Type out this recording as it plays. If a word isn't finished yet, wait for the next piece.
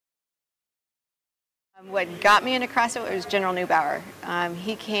What got me into CrossFit was General Neubauer.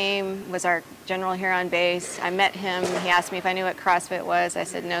 He was our general here on base. I met him. He asked me if I knew what CrossFit was. I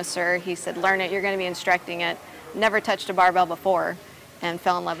said, no, sir. He said, learn it. You're going to be instructing it. Never touched a barbell before and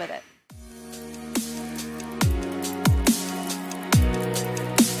fell in love with it.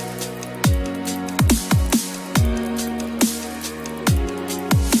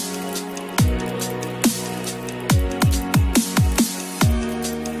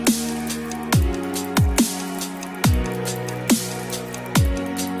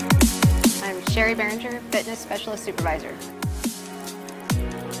 Sherry Behringer, Fitness Specialist Supervisor.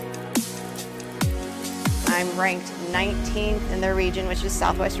 I'm ranked 19th in the region, which is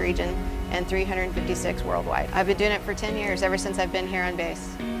Southwest region, and 356 worldwide. I've been doing it for 10 years, ever since I've been here on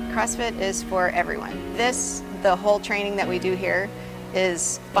base. CrossFit is for everyone. The whole training that we do here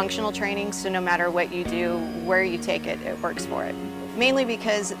is functional training, so no matter what you do, where you take it, it works for it. Mainly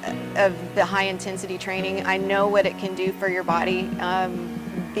because of the high intensity training, I know what it can do for your body.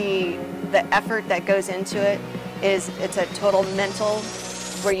 The effort that goes into it's a total mental,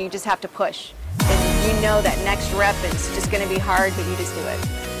 where you just have to push. And you know that next rep is just going to be hard, but you just do it.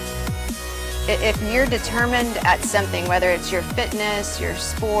 If you're determined at something, whether it's your fitness, your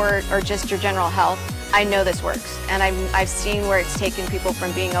sport, or just your general health, I know this works. And I've seen where it's taken people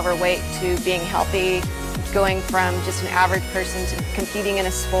from being overweight to being healthy, going from just an average person to competing in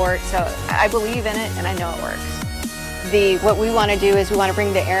a sport. So I believe in it, and I know it works. What we want to do is we want to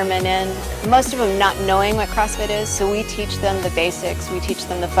bring the airmen in, most of them not knowing what CrossFit is, so we teach them the basics, we teach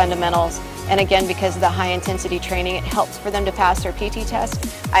them the fundamentals, and again, because of the high intensity training, it helps for them to pass their PT test.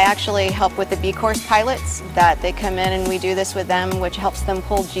 I actually help with the B course pilots, that they come in and we do this with them, which helps them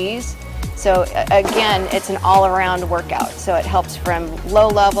pull Gs. So again, it's an all-around workout, so it helps from low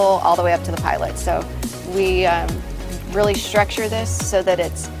level all the way up to the pilot. So we really structure this so that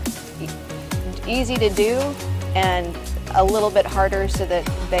it's easy to do and a little bit harder so that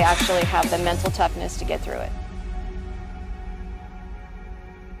they actually have the mental toughness to get through it.